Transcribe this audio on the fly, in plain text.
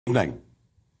Evening.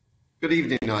 Good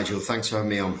evening, Nigel. Thanks for having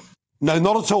me on. No,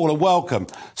 not at all, and welcome.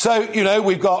 So,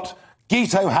 we've got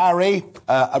Guito Harry,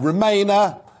 a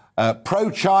Remainer,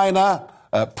 pro-China,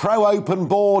 pro-open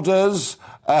borders,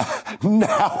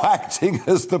 now acting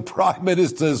as the Prime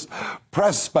Minister's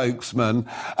press spokesman.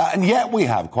 And yet we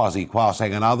have Kwasi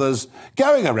Kwarteng and others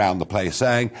going around the place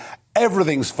saying,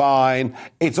 everything's fine,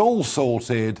 it's all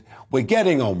sorted, we're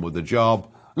getting on with the job.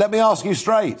 Let me ask you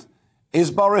straight,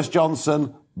 is Boris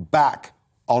Johnson back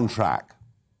on track?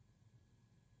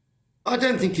 I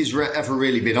don't think he's ever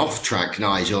really been off track,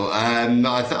 Nigel.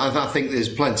 I think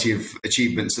there's plenty of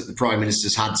achievements that the Prime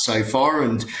Minister's had so far.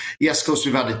 And yes, of course,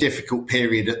 we've had a difficult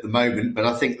period at the moment, but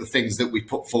I think the things that we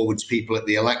put forward to people at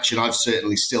the election, I've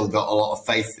certainly still got a lot of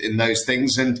faith in those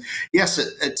things. And yes,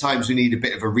 at times we need a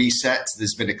bit of a reset.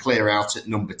 There's been a clear out at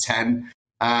No.10.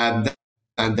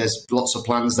 And there's lots of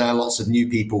plans there, lots of new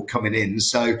people coming in.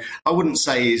 So I wouldn't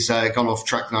say he's gone off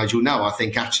track, Nigel. No, I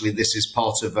think actually this is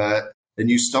part of the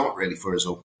new start, really, for us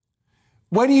all.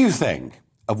 When you think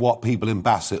of what people in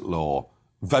Bassett Law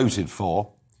voted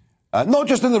for, not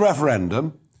just in the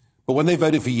referendum, but when they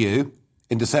voted for you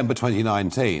in December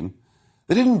 2019,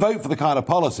 they didn't vote for the kind of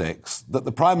politics that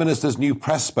the Prime Minister's new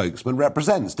press spokesman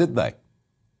represents, did they?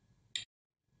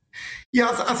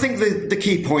 Yeah, I think the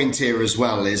key point here as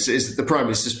well is that the Prime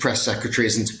Minister's press secretary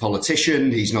isn't a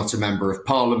politician. He's not a member of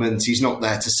Parliament. He's not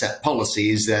there to set policy.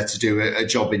 He's there to do a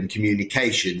job in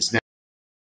communications.